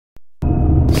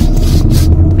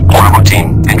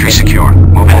secure.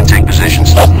 Move in and take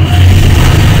positions.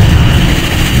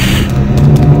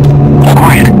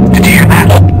 Quiet. Did you hear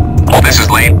that? This is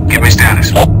Lee. Give me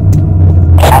status.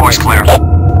 All is clear.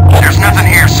 There's nothing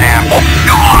here, Sam.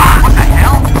 What the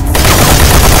hell?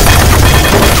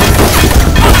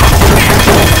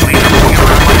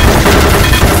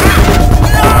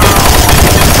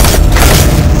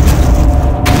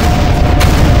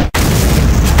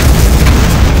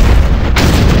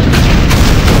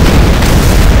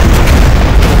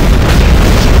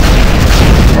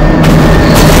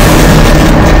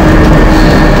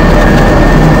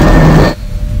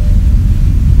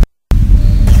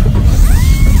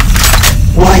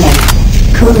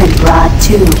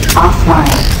 Offline.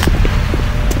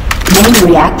 Main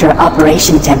reactor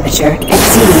operation temperature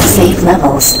exceeding safe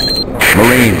levels.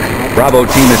 Marine, Bravo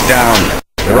team is down.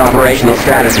 Their operational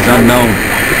status is unknown.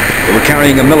 They were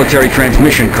carrying a military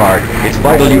transmission card. It's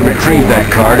vital you retrieve that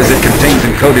card as it contains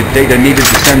encoded data needed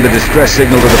to send the distress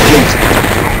signal to the fleet.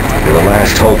 You're the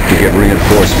last hope to get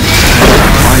reinforcements.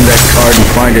 Find that card and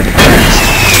find it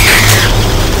fast.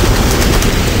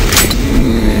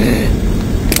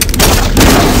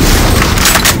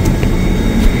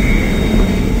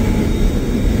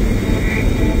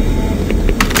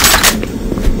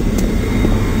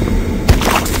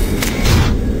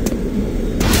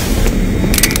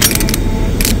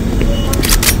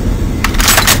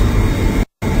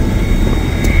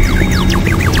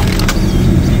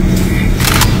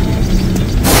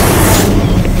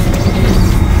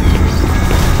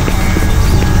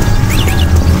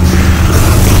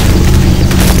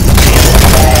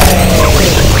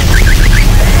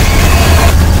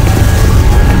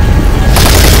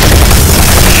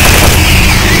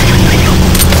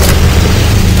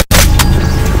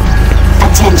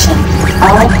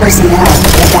 All personnel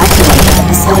evacuate the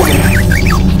facility.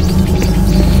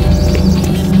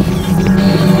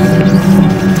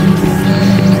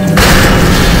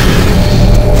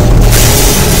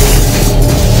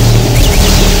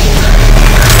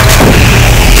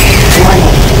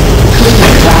 Warning.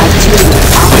 Cooling rod 2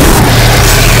 offline.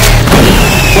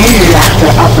 Main reactor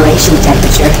operation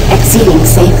temperature exceeding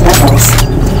safe levels.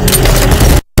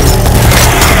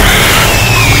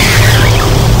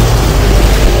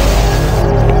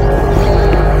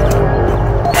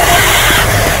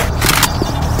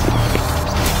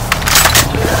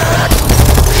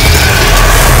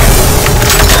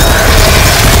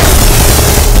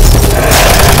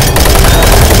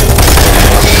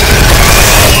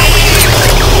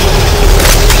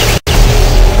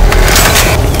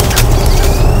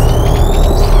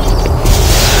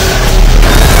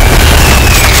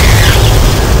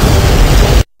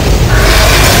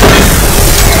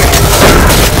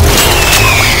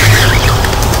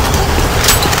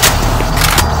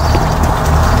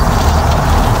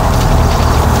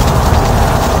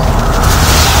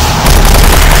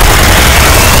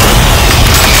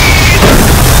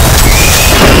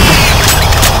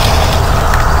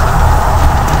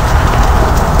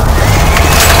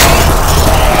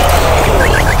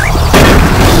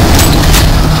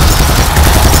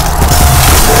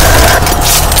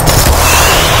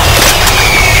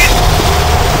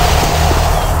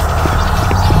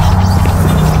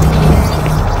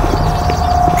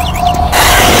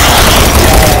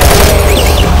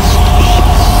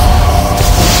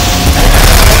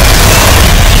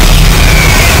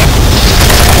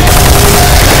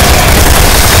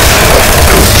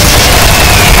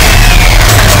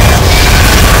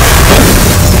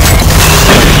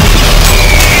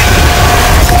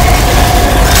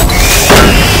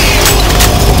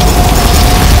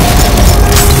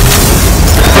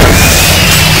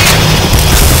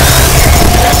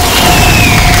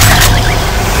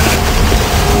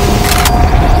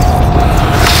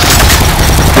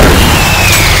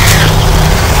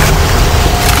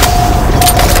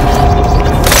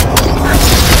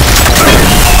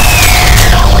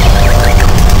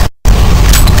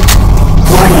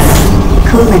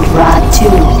 Coolant rod 2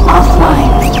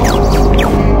 offline.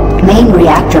 Main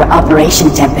reactor operation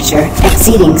temperature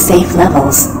exceeding safe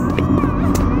levels.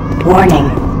 Warning.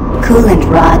 Coolant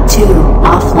rod 2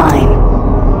 offline.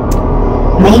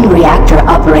 Main reactor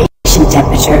operation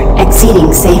temperature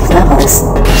exceeding safe levels.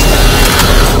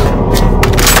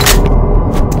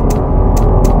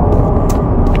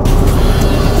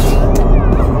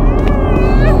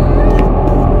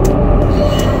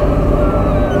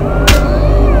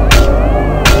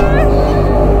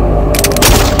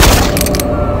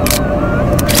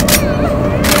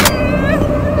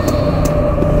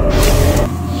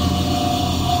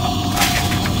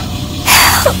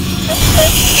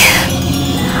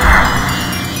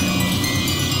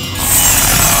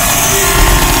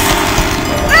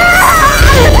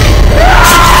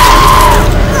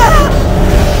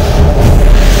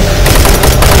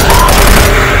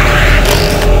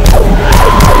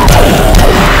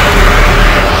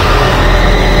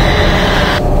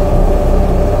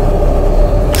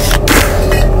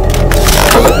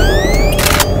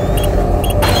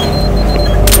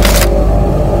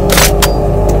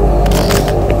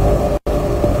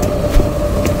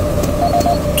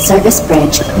 Service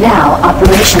bridge now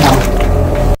operational.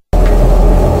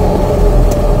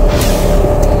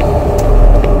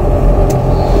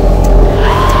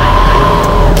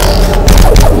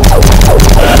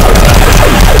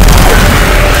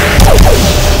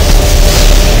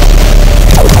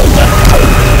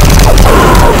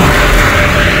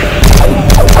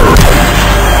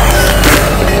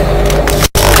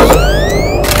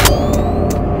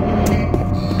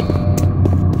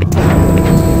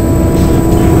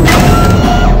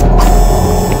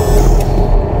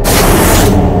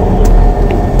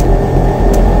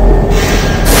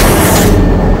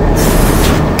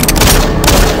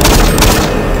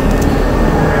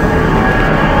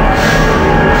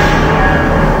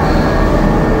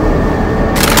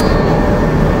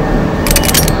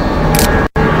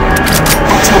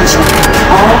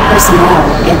 Personnel,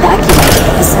 evacuate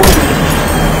the facility.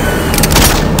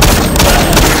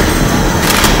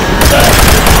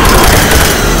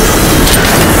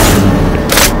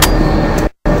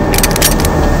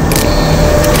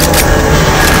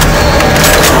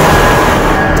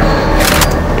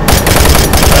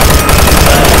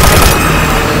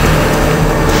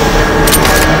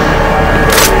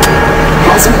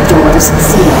 Hazard doors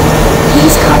sealed.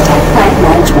 Please contact plant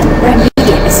management for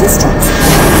immediate assistance.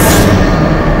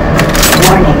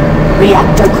 Warning,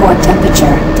 reactor core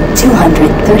temperature,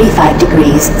 235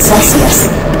 degrees Celsius.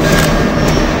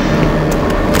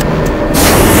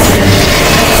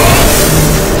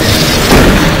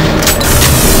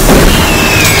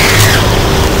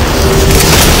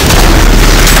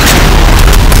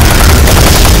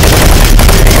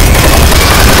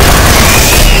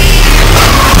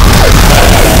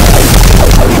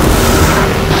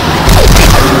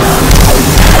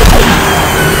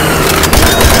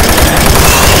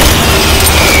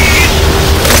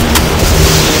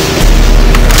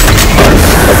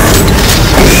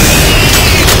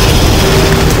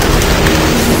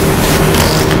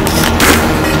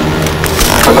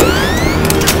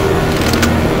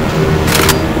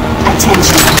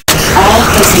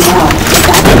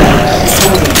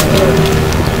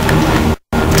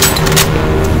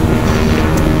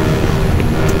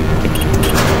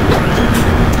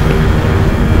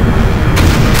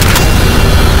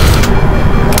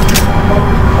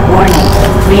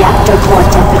 Reactor core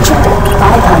temperature,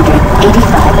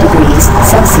 585 degrees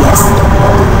Celsius.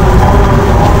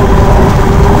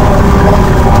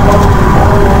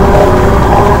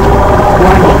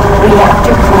 Warning,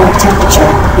 reactor core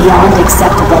temperature beyond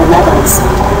acceptable levels.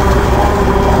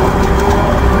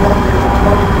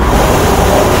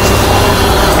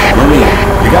 Remake,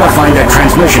 you gotta find that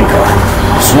transmission card.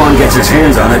 If Swan gets his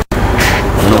hands on it, I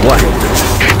don't know what he'll do.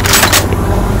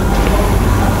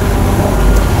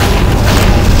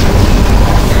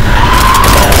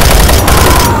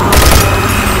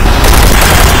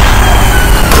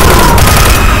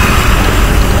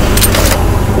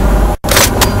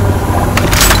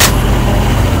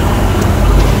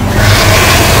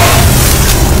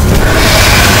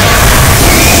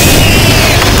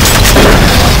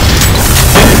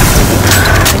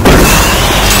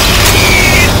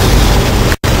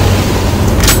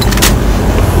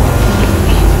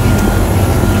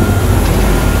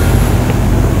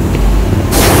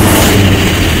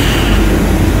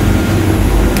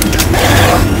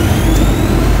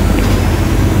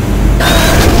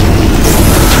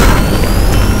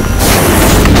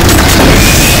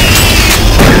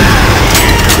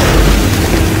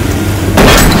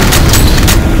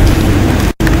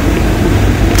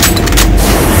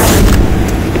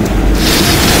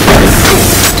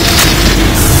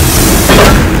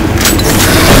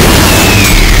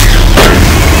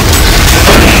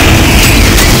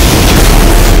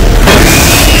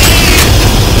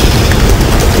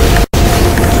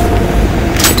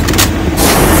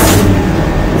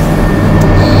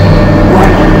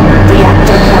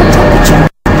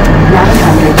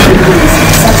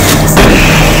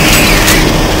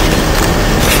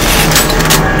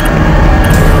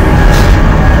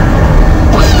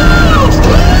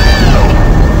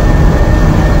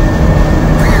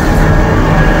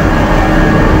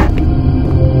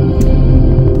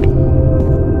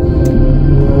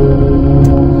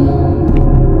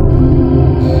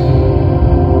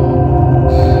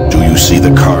 See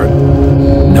the card?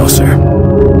 No, sir.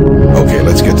 Okay,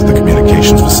 let's get to the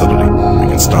communications facility. We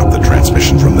can stop the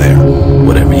transmission from there.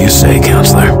 Whatever you say,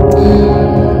 Counselor.